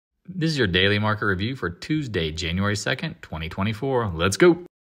This is your daily market review for Tuesday, January 2nd, 2024. Let's go.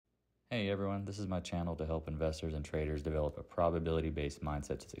 Hey everyone, this is my channel to help investors and traders develop a probability-based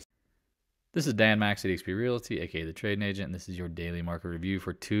mindset to success. This is Dan Max at XP Realty, aka the Trading Agent, and this is your daily market review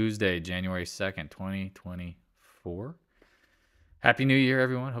for Tuesday, January 2nd, 2024. Happy New Year,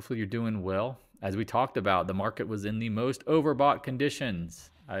 everyone. Hopefully you're doing well. As we talked about, the market was in the most overbought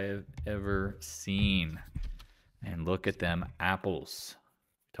conditions I have ever seen. And look at them apples.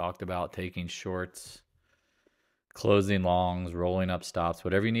 Talked about taking shorts, closing longs, rolling up stops,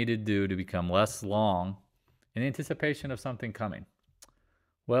 whatever you need to do to become less long in anticipation of something coming.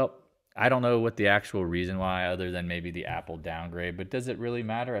 Well, I don't know what the actual reason why, other than maybe the Apple downgrade, but does it really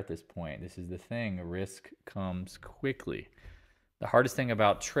matter at this point? This is the thing. Risk comes quickly. The hardest thing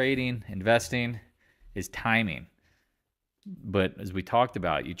about trading, investing, is timing. But as we talked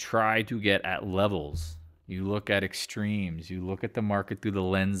about, you try to get at levels. You look at extremes. You look at the market through the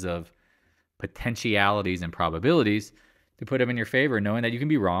lens of potentialities and probabilities to put them in your favor, knowing that you can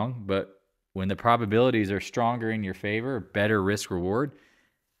be wrong. But when the probabilities are stronger in your favor, better risk reward,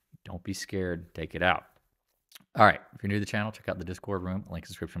 don't be scared. Take it out. All right. If you're new to the channel, check out the Discord room. Link in the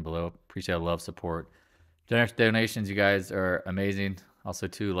description below. Appreciate the love, support. Generous donations. You guys are amazing. Also,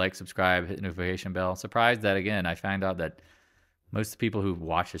 too, like, subscribe, hit the notification bell. Surprised that, again, I found out that most of the people who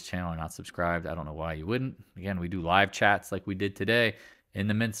watch this channel are not subscribed. I don't know why you wouldn't. Again, we do live chats like we did today in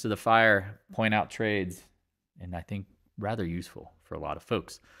the midst of the fire, point out trades, and I think rather useful for a lot of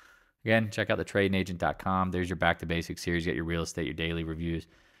folks. Again, check out the tradingagent.com. There's your Back to Basics series. You get your real estate, your daily reviews.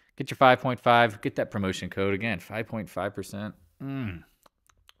 Get your 5.5. Get that promotion code. Again, 5.5%.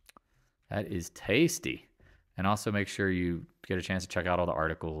 That is tasty. And also make sure you get a chance to check out all the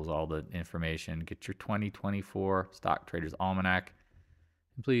articles, all the information. Get your 2024 Stock Traders Almanac.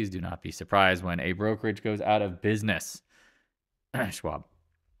 And please do not be surprised when a brokerage goes out of business. Schwab.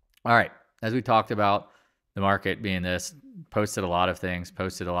 All right. As we talked about, the market being this, posted a lot of things,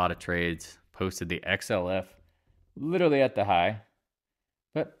 posted a lot of trades, posted the XLF literally at the high.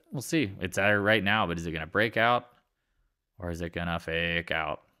 But we'll see. It's there right now, but is it going to break out or is it going to fake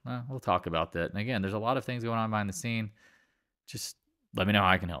out? We'll talk about that. And again, there's a lot of things going on behind the scene. Just let me know how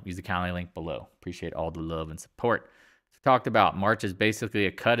I can help. Use the Calendly link below. Appreciate all the love and support. We talked about March is basically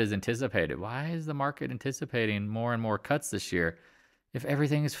a cut as anticipated. Why is the market anticipating more and more cuts this year if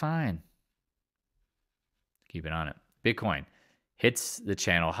everything is fine? Keep it on it. Bitcoin hits the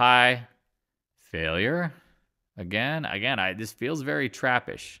channel high. Failure. Again, this feels very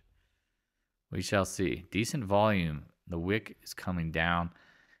trappish. We shall see. Decent volume. The wick is coming down.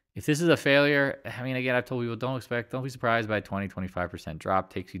 If this is a failure, I mean, again, I've told people don't be surprised by a 20-25% drop.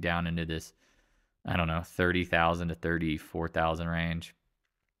 Takes you down into this, I don't know, 30,000 to 34,000 range.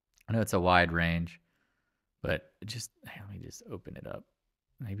 I know it's a wide range, but let me just open it up.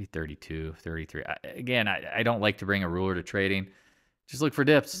 Maybe 32, 33. Again, I don't like to bring a ruler to trading. Just look for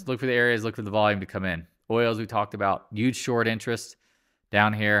dips, look for the areas, look for the volume to come in. Oils we talked about, huge short interest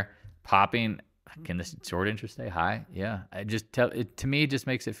down here, popping. Can this short interest stay high? Yeah. To me, it just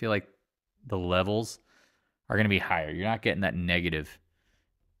makes it feel like the levels are going to be higher. You're not getting that negative,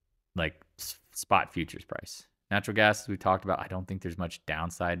 like, spot futures price. Natural gas, as we talked about, I don't think there's much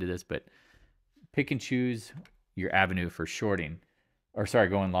downside to this, but pick and choose your avenue for shorting,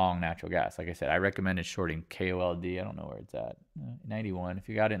 going long natural gas. Like I said, I recommended shorting KOLD. I don't know where it's at. 91. If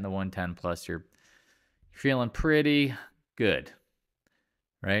you got it in the 110 plus, you're feeling pretty good.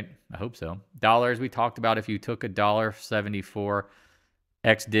 Right? I hope so. Dollars, we talked about if you took $1.74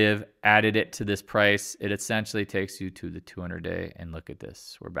 ex-div, added it to this price, it essentially takes you to the 200-day. And look at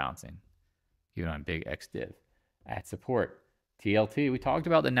this. We're bouncing. Even on big ex-div. At support. TLT, we talked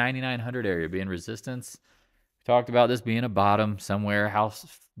about the 9,900 area being resistance. We talked about this being a bottom somewhere. How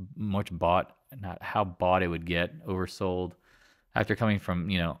much bought, not how bought it would get, oversold. After coming from,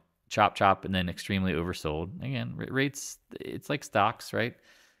 chop and then extremely oversold. Again, rates, it's like stocks, right?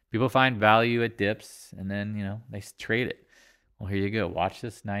 People find value at dips and then, they trade it. Well, here you go. Watch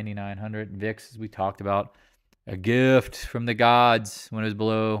this 9,900 VIX, as we talked about. A gift from the gods when it was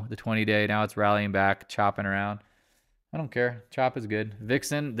below the 20-day. Now it's rallying back, chopping around. I don't care. Chop is good.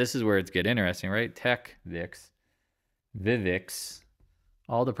 Vixen, this is where it's get interesting, right? Tech VIX, VIVIX.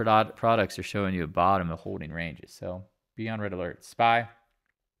 All the products are showing you a bottom of holding ranges. So be on red alert. SPY.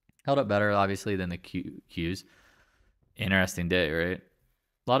 Held up better, obviously, than the Qs. Interesting day, right?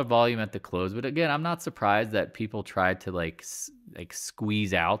 A lot of volume at the close. But again, I'm not surprised that people tried to like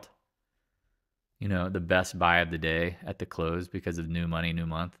squeeze out, the best buy of the day at the close because of new money, new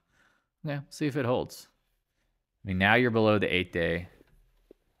month. Yeah, see if it holds. I mean, now you're below the 8-day.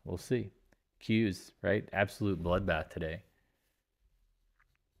 We'll see. Qs, right? Absolute bloodbath today.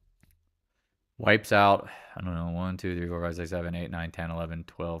 Wipes out, I don't know, 1, 2, 3, 4, 5, 6, 7, 8, 9, 10, 11,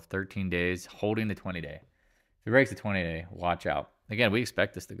 12, 13 days, holding the 20-day. If it breaks the 20-day, watch out. Again, we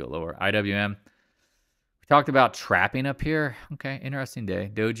expect this to go lower. IWM, we talked about trapping up here. Okay, interesting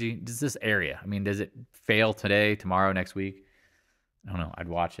day. Doji, does this area, I mean, does it fail today, tomorrow, next week? I don't know. I'd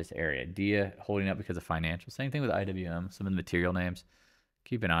watch this area. DIA holding up because of financial. Same thing with IWM, some of the material names.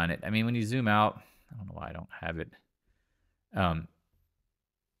 Keep an eye on it. I mean, when you zoom out, I don't know why I don't have it.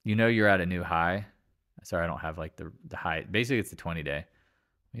 You know you're at a new high. Sorry, I don't have like the high. Basically, it's the 20-day.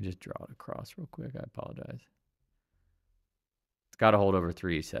 Let me just draw it across real quick. I apologize. It's got to hold over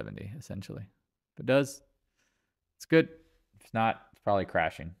 370, essentially. If it does, it's good. If it's not, it's probably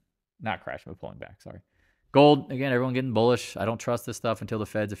crashing. Not crashing, but pulling back. Sorry. Gold, again, everyone getting bullish. I don't trust this stuff until the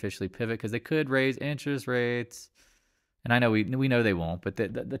Feds officially pivot because they could raise interest rates. And I know we know they won't, but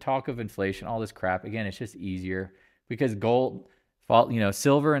the talk of inflation, all this crap, again, it's just easier because gold,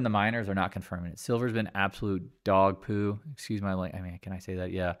 silver and the miners are not confirming it. Silver's been absolute dog poo. Excuse my language. I mean, can I say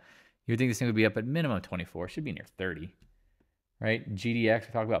that? Yeah. You would think this thing would be up at minimum 24. Should be near 30, right? GDX,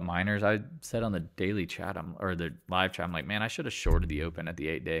 we talk about miners. I said on the daily chat, or the live chat, I'm like, man, I should have shorted the open at the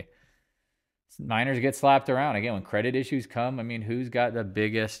 8-day. Miners get slapped around. Again, when credit issues come, I mean, who's got the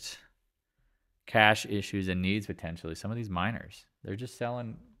biggest cash issues and needs potentially? Some of these miners. They're just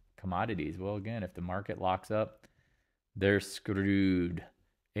selling commodities. Well, again, if the market locks up, they're screwed.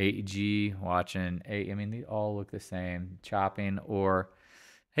 AG watching. I mean, they all look the same. Chopping or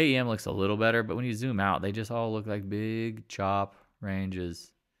AEM looks a little better, but when you zoom out, they just all look like big chop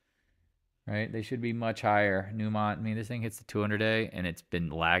ranges. Right? They should be much higher. Newmont, I mean, this thing hits the 200-day, and it's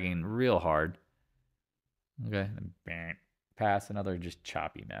been lagging real hard. Okay. Pass, another just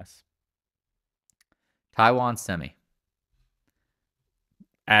choppy mess. Taiwan Semi.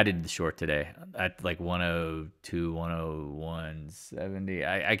 Added the short today at like 102, 101.70.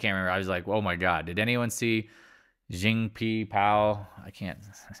 I can't remember. I was like, oh my God. Did anyone see Xingpi Pao? I can't.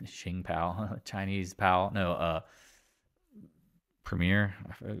 Xing Pao. Chinese Pao. No, Premier.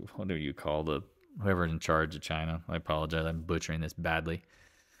 What do you call whoever's in charge of China? I apologize. I'm butchering this badly.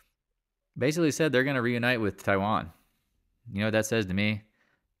 Basically said they're going to reunite with Taiwan. You know what that says to me?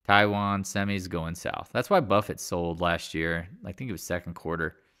 Taiwan Semi's going south. That's why Buffett sold last year. I think it was second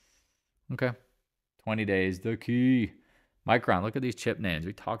quarter. Okay. 20 days, the key. Micron, look at these chip names.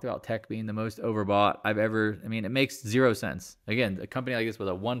 We talked about tech being the most overbought I've ever. I mean, it makes 0 sense. Again, a company like this with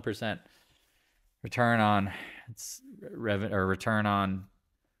a 1% return on its revenue, or return on,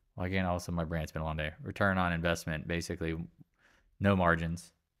 well, again, also my brain's been a long day. Return on investment, basically no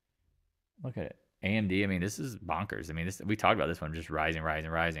margins. Look at it. AMD, I mean, this is bonkers. I mean, we talked about this one just rising.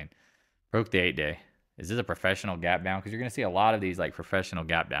 Broke the 8-day. Is this a professional gap down? Because you're going to see a lot of these like professional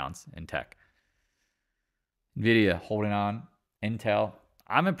gap downs in tech. NVIDIA holding on. Intel.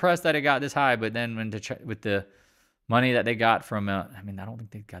 I'm impressed that it got this high, but then with the money that they got from, I mean, I don't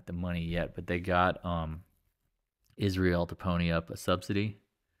think they got the money yet, but they got Israel to pony up a subsidy.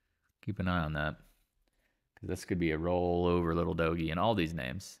 Keep an eye on that. Because this could be a rollover little doggy in all these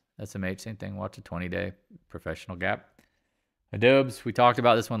names. SMH, same thing. Watch a 20-day professional gap. Adobes, we talked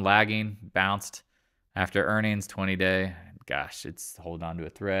about this one lagging, bounced after earnings, 20-day. Gosh, it's holding on to a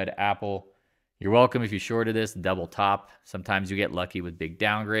thread. Apple, you're welcome if you shorted this, double top. Sometimes you get lucky with big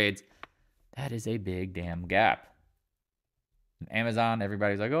downgrades. That is a big damn gap. And Amazon,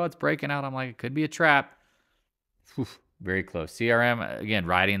 everybody's like, oh, it's breaking out. I'm like, it could be a trap. Whew, very close. CRM, again,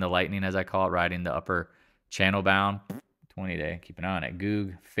 riding the lightning, as I call it, riding the upper channel bound. 20-day, keep an eye on it.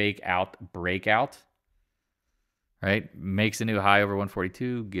 GOOG, fake out, breakout, right? Makes a new high over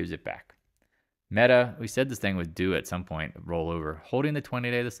 142, gives it back. Meta, we said this thing would do at some point, roll over. Holding the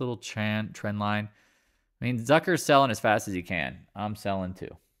 20-day, this little trend line. I mean, Zucker's selling as fast as he can. I'm selling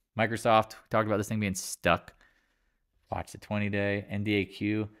too. Microsoft, we talked about this thing being stuck. Watch the 20-day.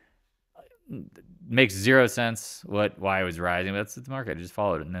 NDAQ, makes 0 sense why it was rising. But that's the market. It just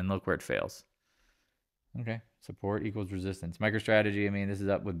followed it, and then look where it fails. Okay. Support equals resistance. MicroStrategy, I mean, this is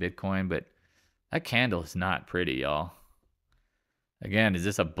up with Bitcoin, but that candle is not pretty, y'all. Again, is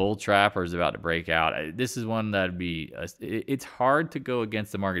this a bull trap or is it about to break out? This is one that'd be, it's hard to go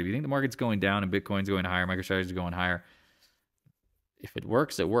against the market. If you think the market's going down and Bitcoin's going higher, MicroStrategy is going higher, if it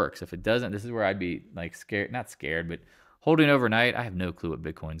works, it works. If it doesn't, this is where I'd be like scared, not scared, but holding overnight. I have no clue what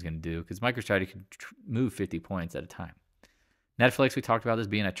Bitcoin's going to do because MicroStrategy can move 50 points at a time. Netflix, we talked about this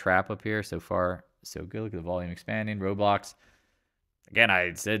being a trap up here so far. So good. Look at the volume expanding. Roblox. Again,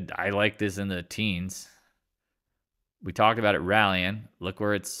 I said I like this in the teens. We talked about it rallying. Look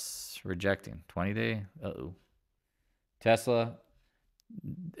where it's rejecting. 20-day. Uh-oh. Tesla.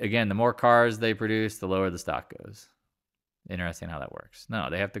 Again, the more cars they produce, the lower the stock goes. Interesting how that works. No,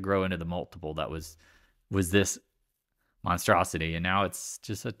 they have to grow into the multiple that was this monstrosity, and now it's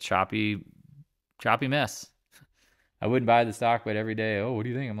just a choppy mess. I wouldn't buy the stock, but every day, oh, what do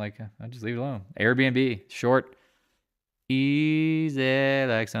you think? I'm like, I'll just leave it alone. Airbnb, short, easy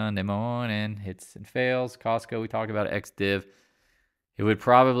like Sunday morning, hits and fails. Costco, we talked about XDiv. It would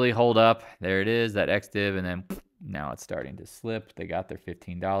probably hold up. There it is, that XDiv, and then now it's starting to slip. They got their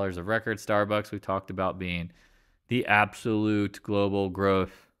 $15 of record. Starbucks, we talked about being the absolute global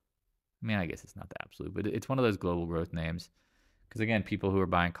growth. I mean, I guess it's not the absolute, but it's one of those global growth names. Because again, people who are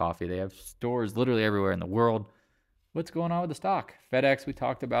buying coffee, they have stores literally everywhere in the world. What's going on with the stock? FedEx, we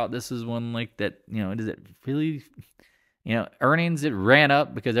talked about. This is one like that, does it really, earnings, it ran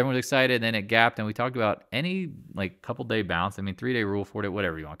up because everyone was excited, then it gapped, and we talked about any like couple day bounce. I mean, 3-day rule, 4-day,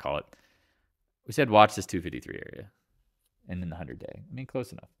 whatever you want to call it. We said watch this 253 area and then the 100-day. I mean,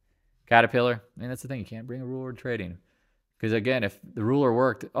 close enough. Caterpillar, I mean, that's the thing. You can't bring a ruler trading. Because again, if the ruler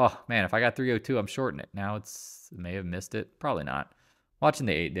worked, oh man, if I got 302, I'm shorting it. Now it may have missed it. Probably not. Watching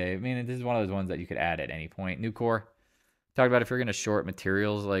the 8-day, I mean, this is one of those ones that you could add at any point. Nucor, talked about if you're going to short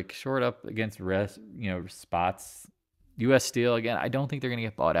materials, like short up against spots. U.S. Steel, again, I don't think they're going to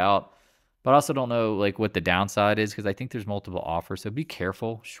get bought out. But I also don't know like what the downside is because I think there's multiple offers. So be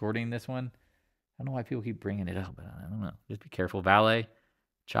careful shorting this one. I don't know why people keep bringing it up, but I don't know. Just be careful. VALE.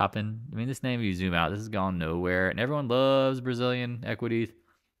 Chopping. I mean, this name, if you zoom out, this has gone nowhere. And everyone loves Brazilian equities.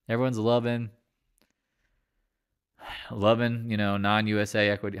 Everyone's loving, non-USA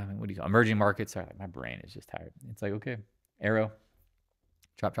equity. I mean, what do you call it? Emerging markets? Sorry, my brain is just tired. It's like, okay, arrow,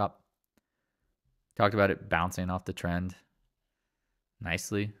 chop. Talked about it bouncing off the trend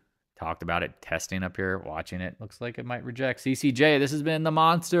nicely. Talked about it testing up here, watching it. Looks like it might reject. CCJ, this has been the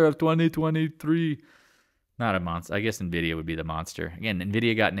monster of 2023. Not a monster. I guess NVIDIA would be the monster. Again,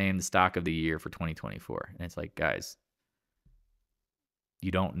 NVIDIA got named the stock of the year for 2024. And it's like, guys,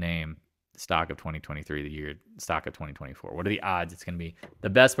 you don't name the stock of 2023 the stock of 2024. What are the odds it's going to be the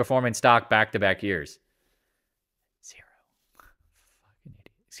best performing stock back-to-back years? 0. Fucking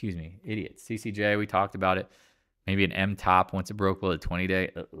idiot. Excuse me, idiots. CCJ, we talked about it. Maybe an M top once it broke below the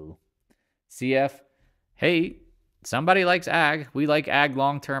 20-day. Uh-oh. CF, hey, somebody likes ag. We like ag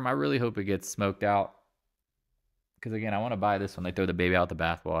long-term. I really hope it gets smoked out. Because, again, I want to buy this one. They throw the baby out the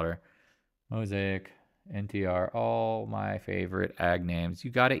bathwater. Mosaic, NTR, all my favorite ag names. You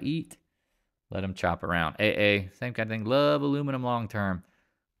got to eat. Let them chop around. AA, same kind of thing. Love aluminum long term.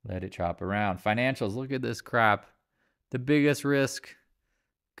 Let it chop around. Financials, look at this crap. The biggest risk.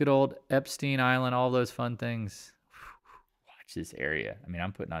 Good old Epstein Island, all those fun things. Watch this area. I mean,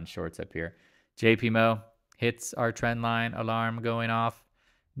 I'm putting on shorts up here. JPMO hits our trend line alarm going off.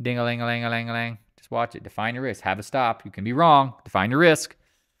 Ding-a-ling-a-ling-a-ling-a-ling. Just watch it. Define your risk. Have a stop. You can be wrong. Define your risk.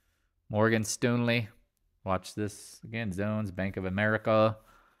 Morgan Stanley. Watch this. Again, zones. Bank of America.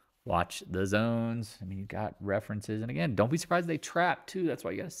 Watch the zones. I mean, you got references. And again, don't be surprised they trap too. That's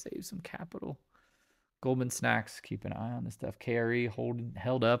why you got to save some capital. Goldman Sachs. Keep an eye on this stuff. KRE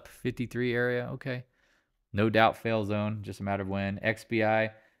held up. 53 area. Okay. No doubt fail zone. Just a matter of when. XBI.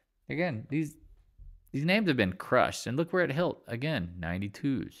 Again, these names have been crushed. And look where it hit. Again,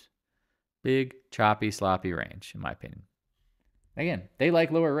 92s. Big, choppy, sloppy range, in my opinion. Again, they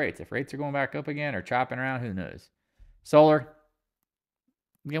like lower rates. If rates are going back up again or chopping around, who knows? Solar.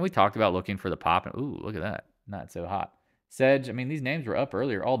 Again, we talked about looking for the pop. And, ooh, look at that. Not so hot. Sedge. I mean, these names were up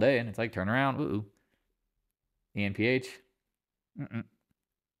earlier all day, and it's like turn around. Ooh. ENPH. I mean,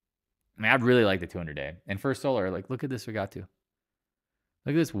 I'd really like the 200-day. And First Solar, like, look at this we got to.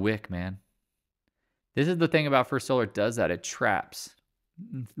 Look at this wick, man. This is the thing about First Solar. It does that. It traps.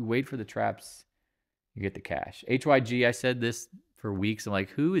 If you wait for the traps, you get the cash. HYG, I said this for weeks. I'm like,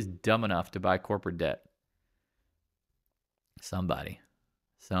 who is dumb enough to buy corporate debt? Somebody.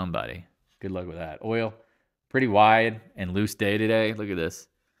 Good luck with that. Oil, pretty wide and loose day today. Look at this.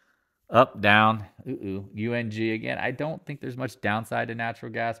 Up, down. UNG again. I don't think there's much downside to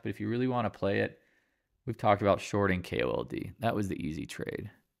natural gas, but if you really want to play it, we've talked about shorting KOLD. That was the easy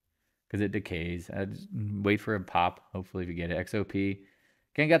trade because it decays. Just wait for a pop, hopefully, if you get it. XOP.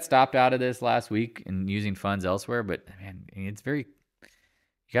 Again, got stopped out of this last week and using funds elsewhere, but man, it's very.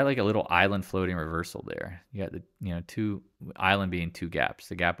 You got like a little island floating reversal there. You got the two island being two gaps,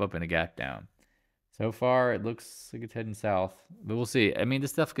 the gap up and a gap down. So far, it looks like it's heading south, but we'll see. I mean,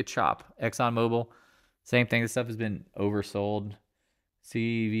 this stuff could chop. ExxonMobil, same thing. This stuff has been oversold.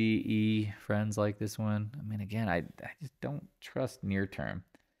 CVE, friends like this one. I mean, again, I just don't trust near term.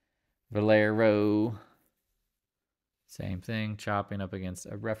 Valero. Same thing, chopping up against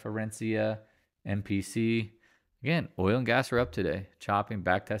a referencia, MPC. Again, oil and gas are up today. Chopping,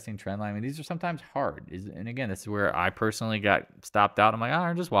 back testing, trend line. I mean, these are sometimes hard. And again, this is where I personally got stopped out. I'm like,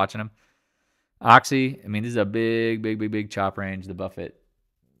 I'm just watching them. Oxy, I mean, this is a big chop range. The Buffett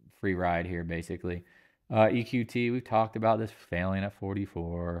free ride here, basically. EQT, we've talked about this failing at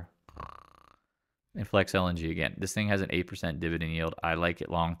 44. And Flex LNG, again, this thing has an 8% dividend yield. I like it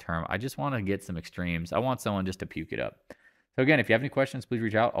long term. I just want to get some extremes. I want someone just to puke it up. So again, if you have any questions, please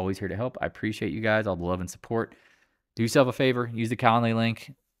reach out. Always here to help. I appreciate you guys, all the love and support. Do yourself a favor, use the Calendly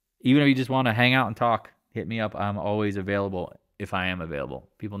link. Even if you just want to hang out and talk, hit me up. I'm always available if I am available.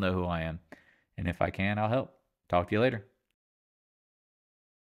 People know who I am. And if I can, I'll help. Talk to you later.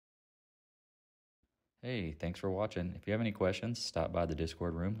 Hey, thanks for watching. If you have any questions, stop by the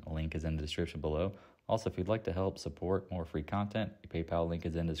Discord room. A link is in the description below. Also, if you'd like to help support more free content, the PayPal link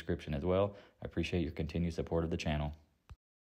is in the description as well. I appreciate your continued support of the channel.